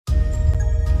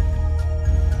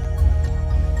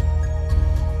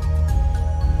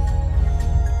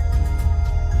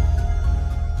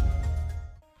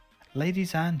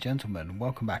Ladies and gentlemen,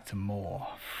 welcome back to more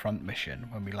Front Mission.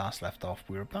 When we last left off,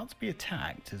 we were about to be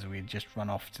attacked as we had just run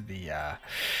off to the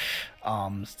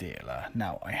arms dealer.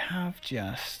 Now, I have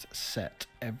just set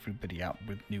everybody up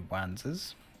with new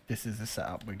Wanzers. This is the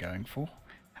setup we're going for.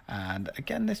 And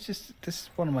again, this is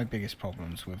one of my biggest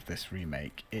problems with this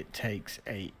remake. It takes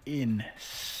an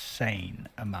insane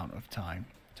amount of time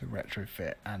to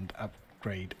retrofit and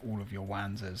upgrade all of your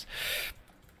Wanzers.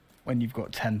 When you've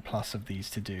got 10 plus of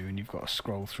these to do and you've got to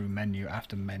scroll through menu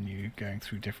after menu going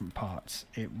through different parts,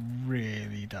 it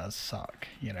really does suck.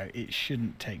 You know, it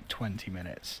shouldn't take 20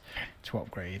 minutes to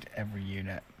upgrade every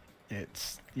unit.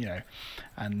 It's, you know,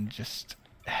 and just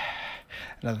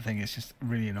another thing is just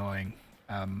really annoying.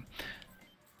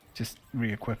 Just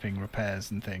re-equipping repairs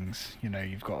and things, you know,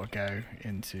 you've got to go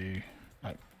into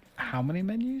like how many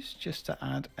menus just to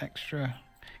add extra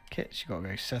kits. You've got to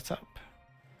go setup.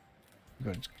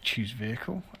 You've got to choose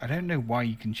vehicle. I don't know why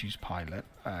you can choose pilot.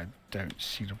 I don't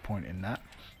see the point in that.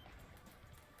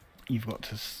 You've got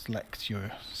to select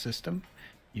your system.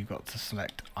 You've got to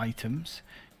select items.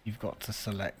 You've got to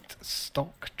select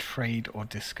stock, trade or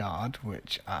discard,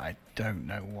 which I don't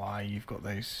know why you've got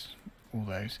those, all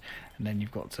those. And then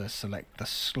you've got to select the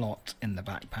slot in the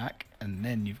backpack, and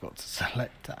then you've got to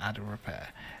select to add a repair.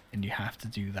 And you have to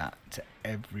do that to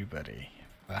everybody.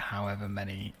 However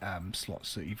many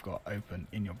slots that you've got open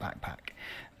in your backpack.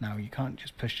 Now you can't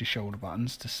just push the shoulder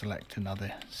buttons to select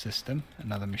another system,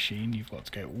 another machine. You've got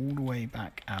to go all the way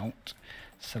back out,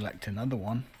 select another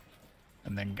one,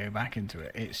 and then go back into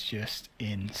it. It's just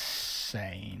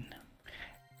insane.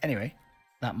 Anyway,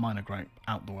 that minor gripe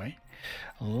out the way.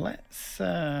 Let's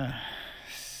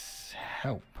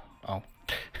help. Oh,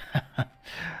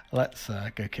 let's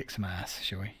go kick some ass,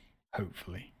 shall we?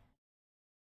 Hopefully.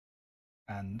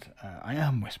 And I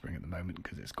am whispering at the moment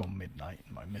because it's gone midnight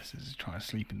and my missus is trying to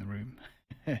sleep in the room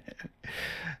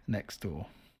next door.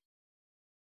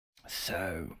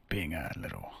 So, being a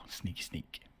little sneaky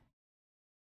sneak.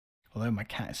 Although my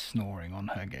cat is snoring on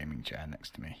her gaming chair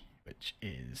next to me, which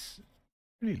is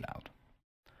really loud.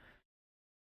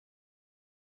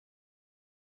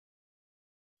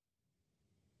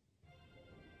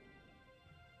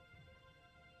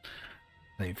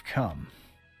 They've come.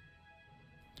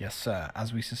 Yes, sir.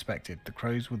 As we suspected, the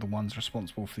Crows were the ones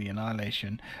responsible for the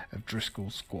annihilation of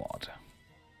Driscoll's squad.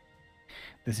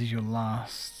 This is your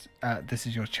this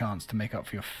is your chance to make up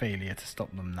for your failure to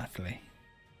stop them, Natalie.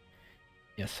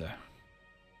 Yes, sir.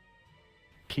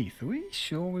 Keith, are we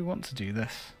sure we want to do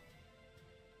this?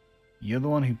 You're the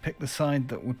one who picked the side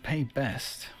that would pay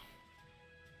best.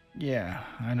 Yeah,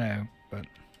 I know, but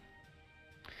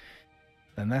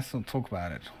then let's not talk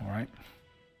about it, alright?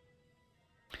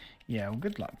 Yeah, well,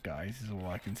 good luck, guys, is all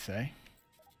I can say.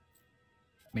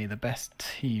 May the best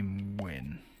team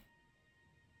win.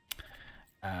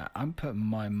 I'm putting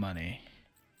my money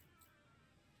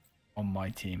on my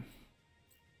team.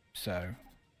 So,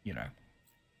 you know,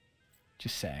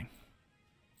 just saying.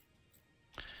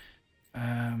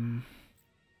 I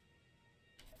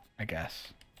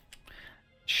guess.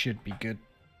 Should be good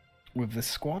with this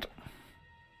squad.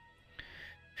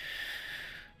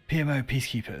 PMO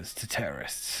peacekeepers to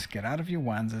terrorists. Get out of your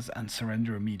Wanzers and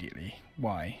surrender immediately.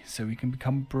 Why? So we can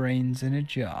become brains in a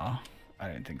jar? I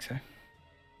don't think so.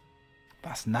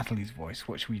 That's Natalie's voice.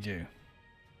 What should we do?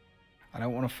 I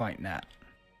don't want to fight Nat.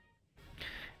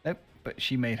 Nope, but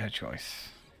she made her choice.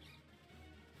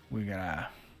 We're gonna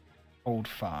hold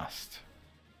fast.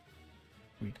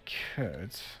 We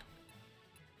could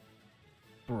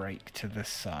break to this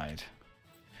side,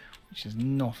 which is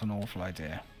not an awful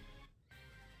idea.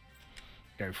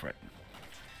 Go for it.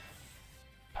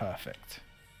 Perfect.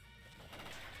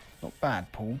 Not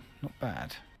bad, Paul. Not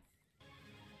bad.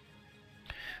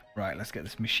 Right, let's get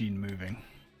this machine moving.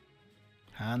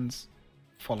 Hands.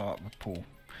 Follow up with Paul.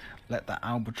 Let that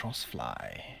albatross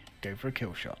fly. Go for a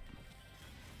kill shot.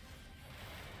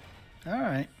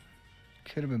 Alright.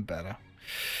 Could have been better.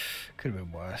 Could have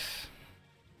been worse.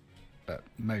 But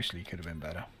mostly could have been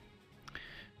better.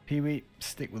 Pee-wee,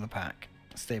 stick with the pack.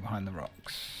 Stay behind the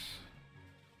rocks.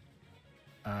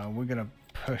 We're going to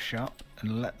push up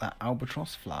and let that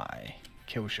albatross fly.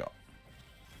 Kill shot.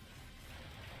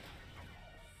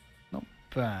 Not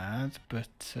bad,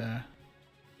 but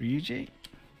Ryuji,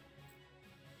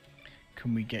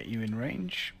 can we get you in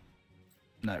range?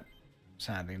 No,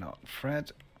 sadly not.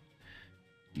 Fred,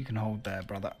 you can hold there,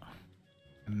 brother.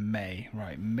 May,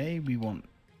 right, May we want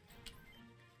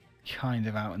kind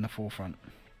of out in the forefront.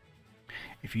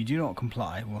 If you do not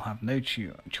comply, we'll have no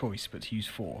choice but to use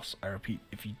force. I repeat,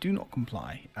 if you do not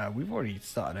comply, we've already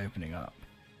started opening up.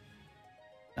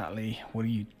 Natalie, what are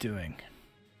you doing?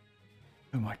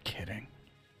 Who am I kidding?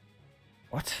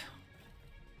 What?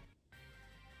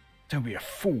 Don't be a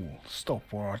fool. Stop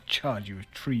or I'll charge you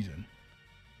with treason.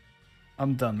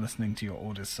 I'm done listening to your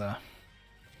orders, sir.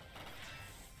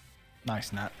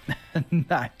 Nice, Nat.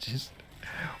 Nat just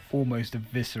almost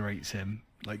eviscerates him,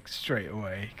 like, straight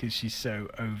away, because she's so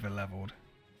over-leveled.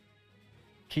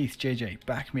 Keith, JJ,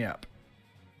 back me up.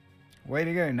 Way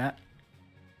to go, Nat.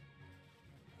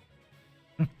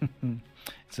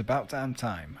 It's about damn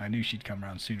time. I knew she'd come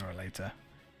around sooner or later.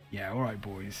 Yeah, alright,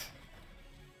 boys.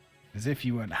 As if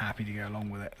you weren't happy to go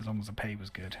along with it, as long as the pay was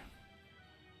good.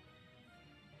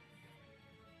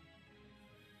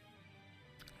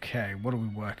 Okay, what are we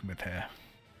working with here?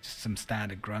 Just some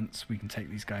standard grunts. We can take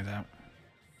these guys out.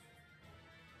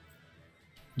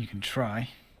 You can try.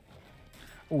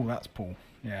 Oh, that's Paul.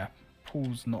 Yeah,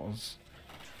 Paul's not as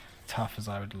tough as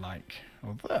I would like.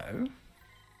 Although,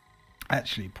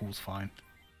 actually, Paul's fine.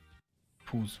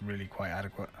 Paul's really quite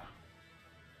adequate.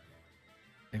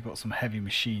 They've got some heavy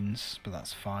machines, but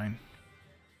that's fine.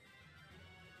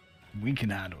 We can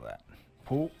handle that.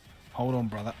 Paul, hold on,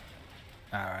 brother.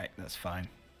 Alright, that's fine.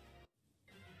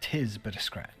 Tis but a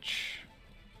scratch.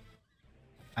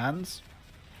 Hands.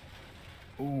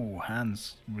 Ooh,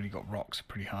 hands really got rocks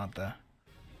pretty hard there.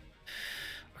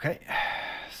 Okay,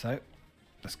 so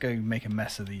let's go make a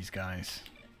mess of these guys.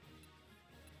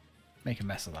 Make a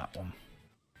mess of that one.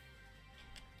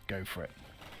 Go for it.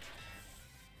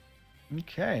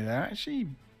 Okay, they're actually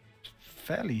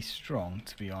fairly strong,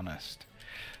 to be honest.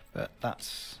 But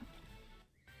that's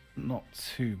not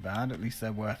too bad. At least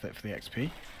they're worth it for the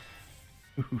XP.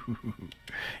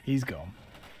 He's gone.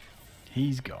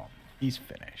 He's gone. He's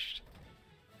finished.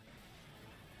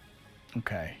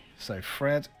 Okay, so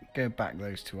Fred, go back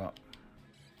those two up.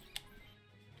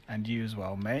 And you as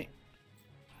well, mate.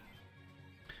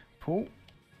 Paul,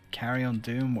 carry on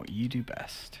doing what you do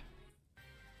best.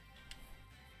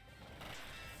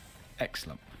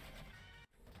 Excellent.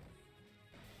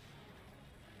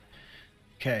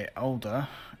 Okay, Older,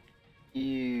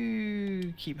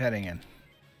 you keep heading in.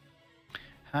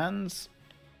 Hands,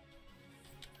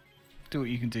 do what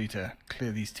you can do to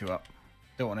clear these two up.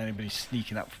 Don't want anybody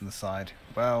sneaking up from the side.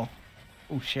 Well,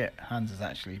 oh shit, Hans is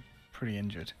actually pretty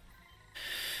injured.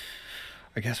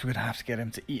 I guess we're gonna have to get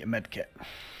him to eat a medkit.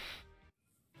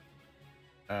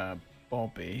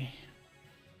 Bobby.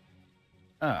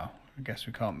 Oh, I guess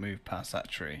we can't move past that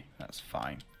tree. That's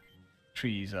fine.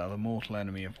 Trees are the mortal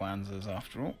enemy of Wanzers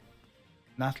after all.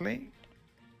 Natalie?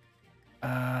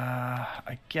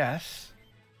 I guess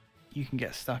you can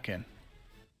get stuck in.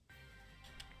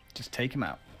 Just take him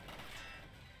out.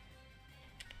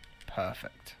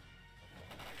 Perfect.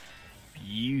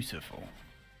 Beautiful.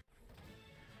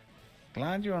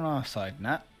 Glad you're on our side,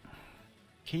 Nat.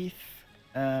 Keith,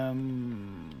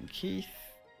 Keith,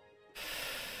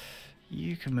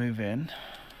 you can move in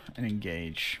and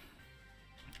engage.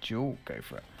 Jewel, go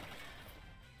for it.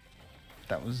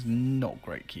 That was not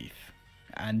great, Keith.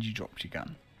 And you dropped your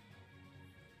gun.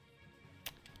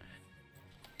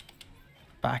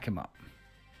 Back him up.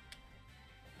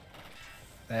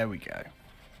 There we go.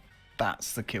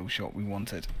 That's the kill shot we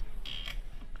wanted.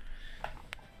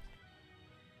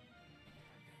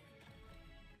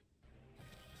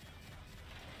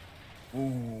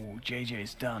 Ooh,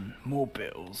 JJ's done. More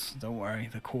bills. Don't worry,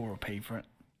 the core will pay for it.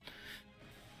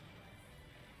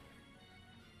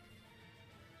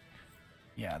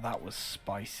 Yeah, that was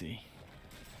spicy.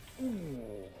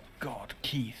 Ooh, God,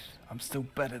 Keith, I'm still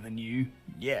better than you.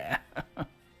 Yeah.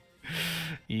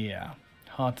 Yeah,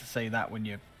 hard to say that when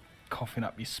you're coughing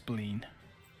up your spleen.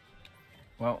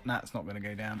 Well, Nat's not going to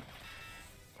go down.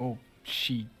 Oh,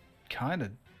 she kind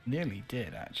of nearly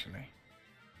did, actually.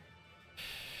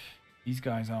 These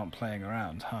guys aren't playing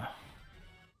around, huh?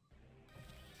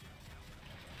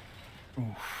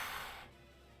 Oof.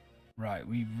 Right,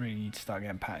 we really need to start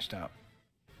getting patched up.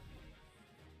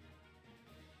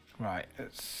 Right,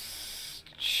 let's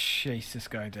chase this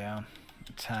guy down.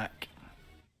 Attack.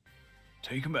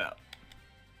 Take him out.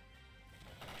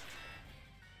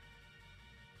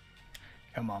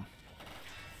 Come on.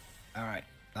 Alright,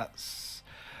 that's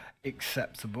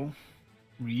acceptable.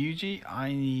 Ryuji,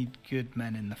 I need good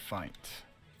men in the fight.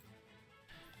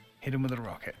 Hit him with the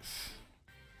rockets.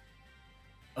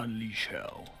 Unleash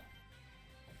hell.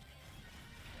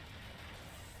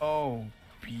 Oh,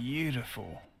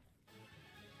 beautiful.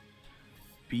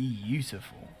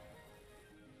 Beautiful.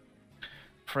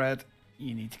 Fred,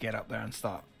 you need to get up there and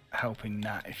start helping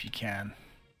Nat if you can.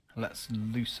 Let's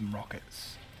loose some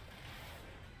rockets.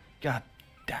 God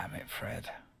damn it, Fred.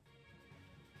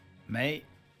 Mate,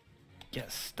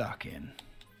 get stuck in.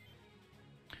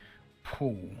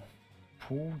 Paul,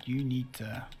 Paul, you need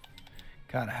to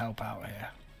kind of help out here.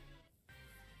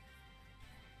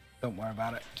 Don't worry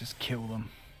about it, just kill them.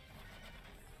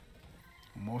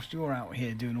 And whilst you're out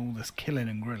here doing all this killing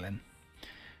and grilling,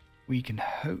 we can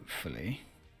hopefully...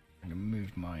 I'm going to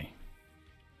move my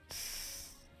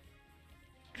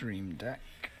Stream Deck,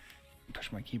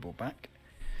 push my keyboard back.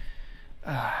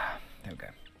 There we go.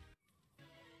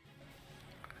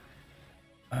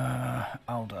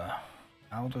 Alder.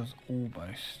 Alder's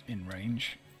almost in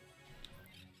range.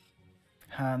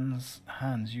 Hans,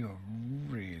 you are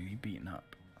really beaten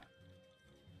up.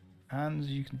 Hans,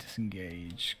 you can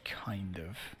disengage, kind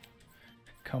of.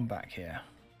 Come back here.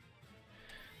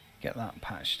 Get that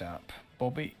patched up.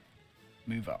 Bobby,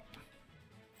 move up.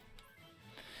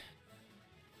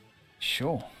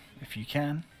 Sure, if you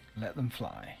can, let them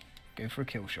fly. Go for a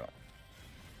kill shot.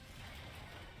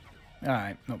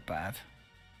 Alright, not bad.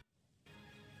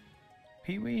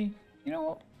 Pee-wee, you know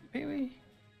what? Pee-wee.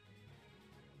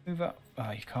 Move up.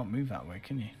 Oh, you can't move that way,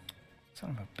 can you? Son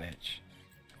of a bitch.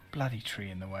 Bloody tree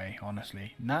in the way,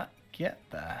 honestly. Nat, get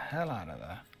the hell out of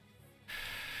there.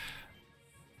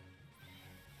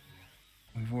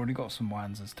 We've already got some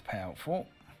Wanzers to pay out for.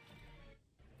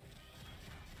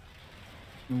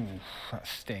 Ooh, that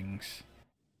stings.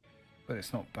 But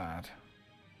it's not bad.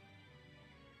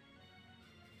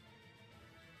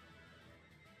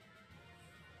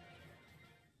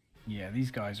 Yeah,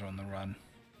 these guys are on the run,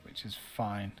 which is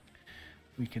fine.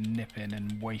 We can nip in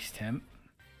and waste him.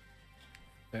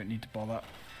 Don't need to bother.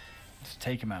 Just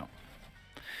take him out.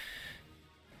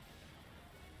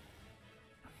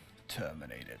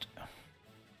 Terminated.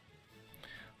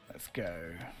 Let's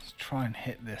go. Let's try and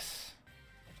hit this.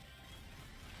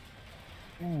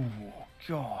 Ooh,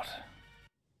 God.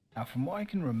 Now, from what I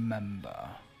can remember,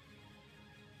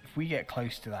 if we get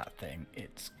close to that thing,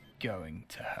 it's going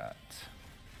to hurt.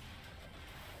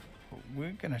 But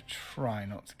we're going to try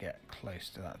not to get close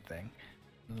to that thing,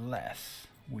 unless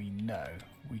we know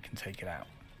we can take it out.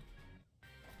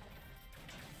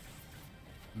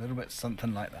 A little bit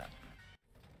something like that.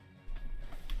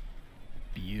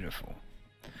 Beautiful.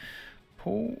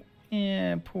 Paul,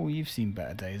 yeah, Paul, you've seen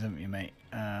better days, haven't you, mate?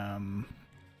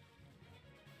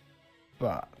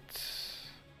 But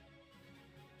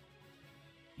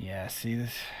yeah, see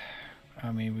this?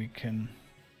 I mean, we can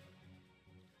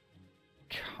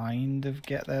kind of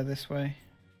get there this way,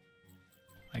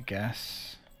 I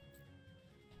guess.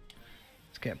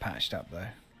 Let's get patched up though.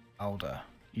 Alder,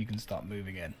 you can start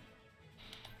moving in.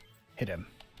 Hit him.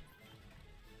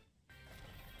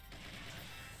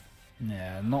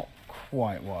 Yeah, not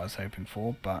quite what I was hoping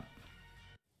for, but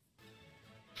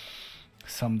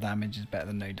some damage is better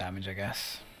than no damage, I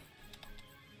guess.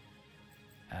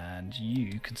 And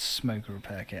you can smoke a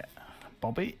repair kit.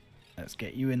 Bobby, let's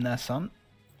get you in there, son.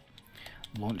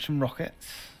 Launch some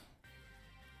rockets.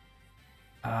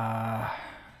 I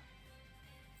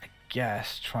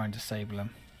guess try and disable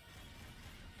him.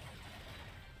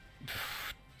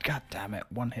 God damn it,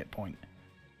 one hit point.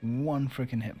 One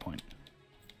freaking hit point.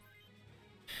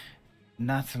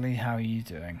 Natalie, how are you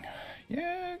doing?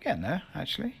 Yeah, getting there,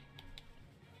 actually.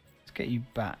 Let's get you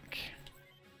back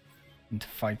into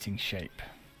fighting shape.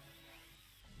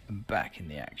 And back in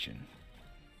the action.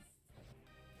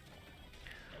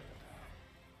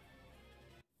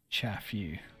 Chaff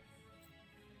you.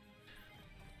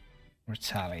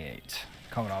 Retaliate.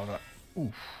 Come on, Alder.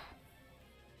 Oof.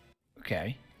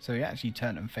 Okay, so he actually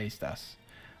turned and faced us,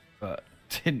 but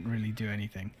didn't really do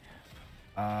anything.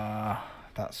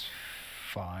 That's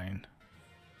fine.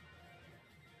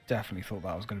 Definitely thought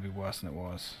that was going to be worse than it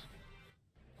was.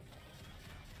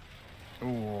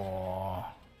 Oh,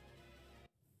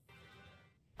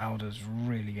 Alder's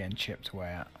really getting chipped away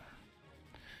at.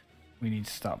 We need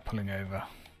to start pulling over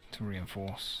to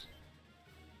reinforce.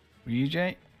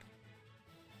 Ryujay,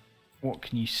 what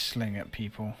can you sling at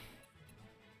people?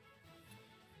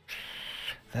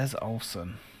 There's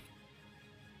Olsen.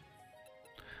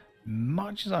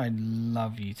 Much as I'd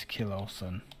love you to kill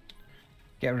Olsen,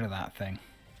 get rid of that thing.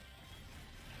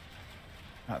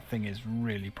 That thing is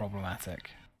really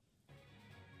problematic.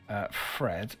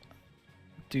 Fred,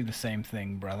 do the same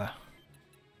thing, brother.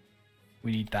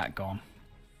 We need that gone.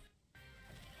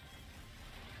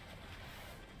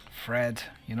 Fred,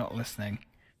 you're not listening.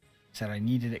 Said I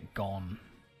needed it gone.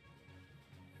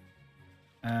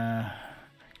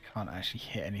 Can't actually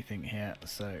hit anything here,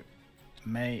 so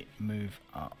may move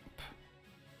up.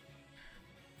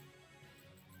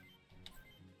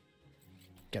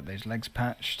 Get those legs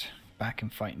patched, back in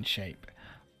fighting shape.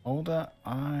 Alder,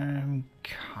 I'm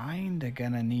kinda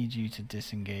gonna need you to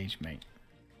disengage, mate.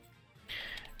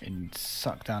 And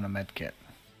suck down a medkit.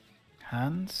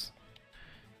 Hands,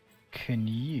 Can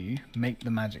you make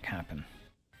the magic happen?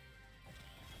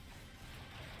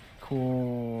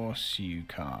 Course you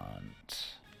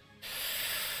can't.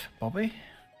 Bobby?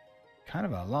 Kind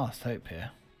of our last hope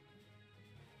here.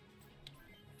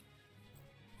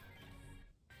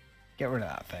 Get rid of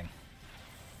that thing.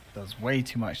 Does way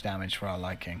too much damage for our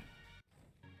liking.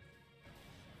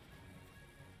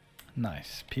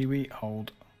 Nice. Pee-wee,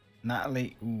 hold.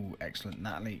 Natalie, ooh, excellent.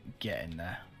 Natalie, get in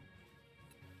there.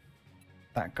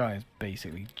 That guy is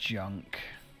basically junk.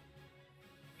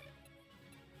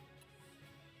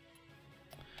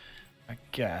 I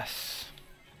guess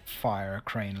fire a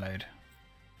crane load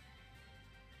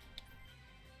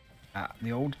at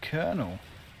the old colonel.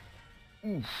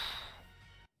 Oof.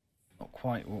 Not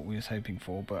quite what we was hoping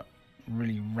for, but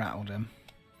really rattled him.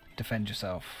 Defend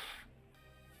yourself.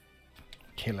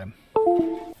 Kill him.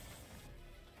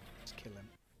 Just kill him.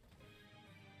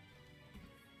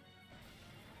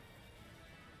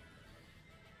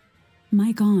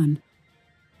 Mic on.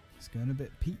 It's going a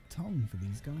bit Pete Tong for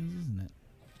these guys, isn't it?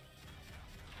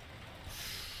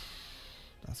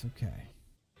 That's okay.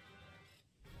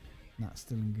 That's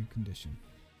still in good condition.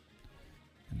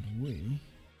 And we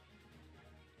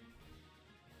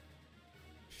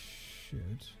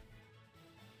should...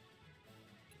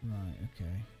 Right,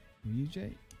 okay.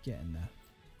 Ryujay, get in there.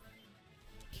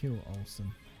 Kill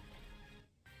Olsen.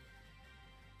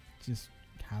 Just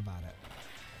have at it.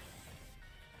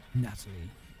 Natalie,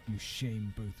 you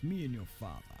shame both me and your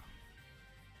father.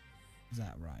 Is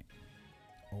that right,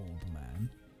 old man?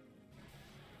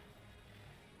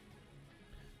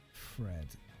 Fred.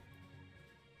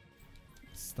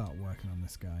 Let's start working on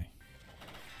this guy.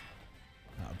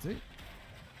 That'll do.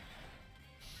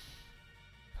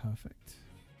 Perfect.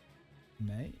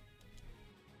 May,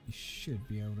 you should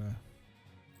be able to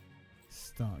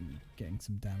start getting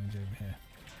some damage over here.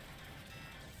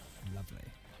 Lovely.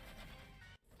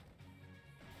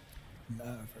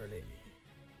 Lovely.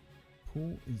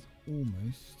 Paul is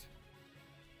almost...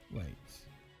 Wait.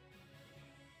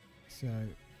 So...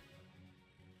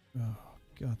 Oh,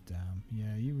 goddamn.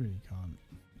 Yeah, you really can't.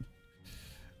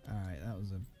 Alright, that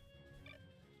was a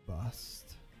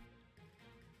bust.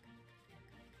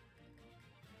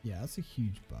 Yeah, that's a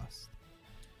huge bust.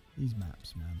 These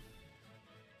maps, man.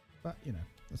 But, you know,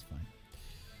 that's fine.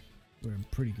 We're in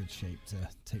pretty good shape to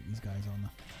take these guys on.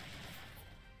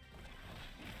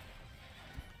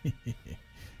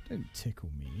 Don't tickle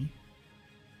me.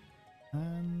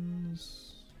 And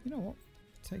you know what?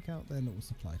 Take out their little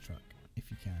supply truck if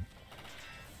you can.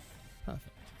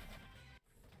 Perfect.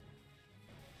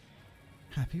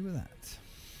 Happy with that.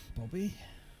 Bobby,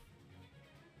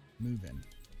 move in.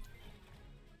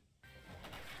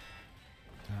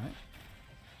 Alright.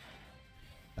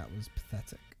 That was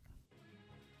pathetic.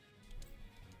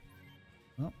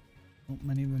 Well, not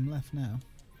many of them left now.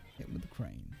 Hit with the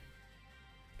crane.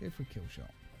 Go for a kill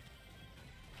shot.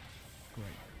 Great.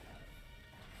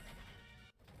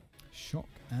 Shock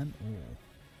and awe.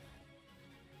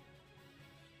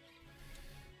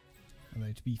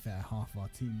 Although to be fair, half of our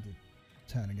team did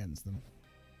turn against them.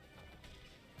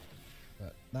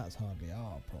 But that's hardly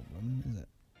our problem, is it?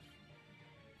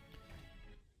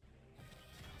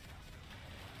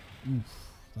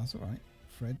 Oof, that's alright.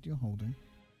 Fred, you're holding.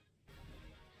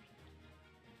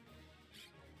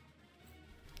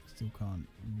 Still can't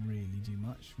really do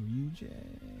much. Ryujay,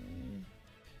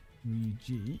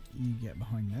 you get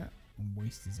behind that and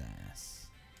waste his ass.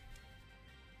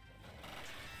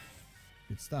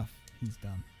 Good stuff. He's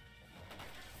done.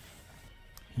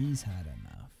 He's had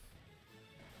enough.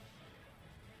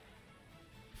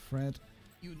 Fred,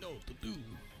 you know what to do.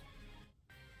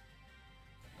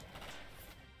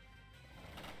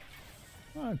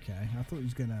 Okay, I thought he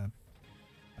was gonna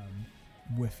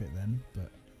whiff it then,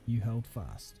 but you held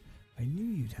fast. I knew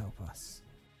you'd help us.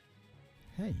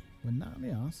 Hey, when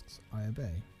Natalie asks, I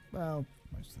obey. Well,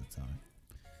 most of the time.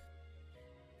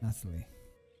 Natalie,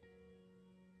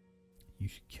 you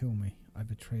should kill me. I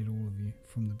betrayed all of you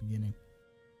from the beginning.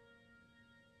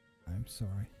 I'm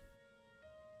sorry.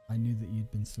 I knew that you'd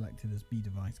been selected as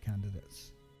B-device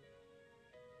candidates.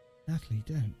 Natalie,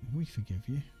 don't. We forgive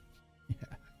you.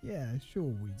 Yeah, sure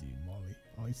we do, Molly.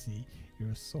 I see.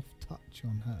 You're a soft touch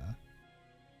on her.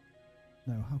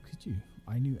 No, how could you?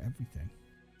 I knew everything.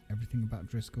 Everything about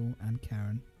Driscoll and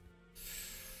Karen.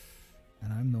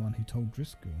 And I'm the one who told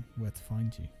Driscoll where to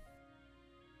find you.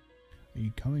 Are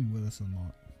you coming with us or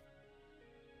not?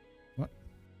 What?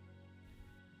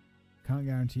 Can't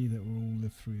guarantee that we'll all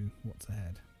live through what's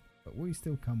ahead. But will you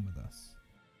still come with us?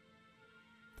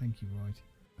 Thank you, Royd.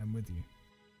 I'm with you.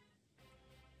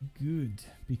 Good,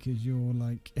 because you're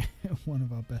like one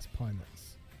of our best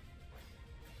pilots.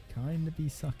 Kinda be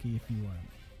sucky if you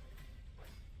weren't.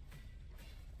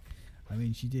 I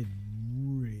mean, she did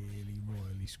really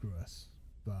royally screw us,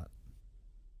 but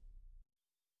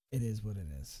it is what it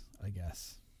is, I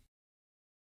guess.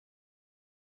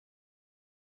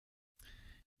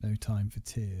 No time for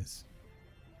tears.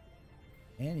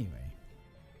 Anyway,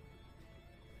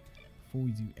 before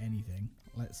we do anything,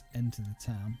 let's enter the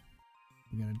town.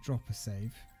 We're going to drop a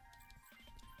save.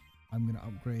 I'm going to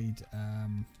upgrade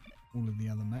all of the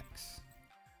other mechs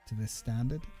to this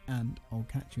standard, and I'll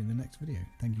catch you in the next video.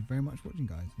 Thank you very much for watching,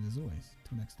 guys, and as always,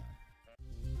 till next time.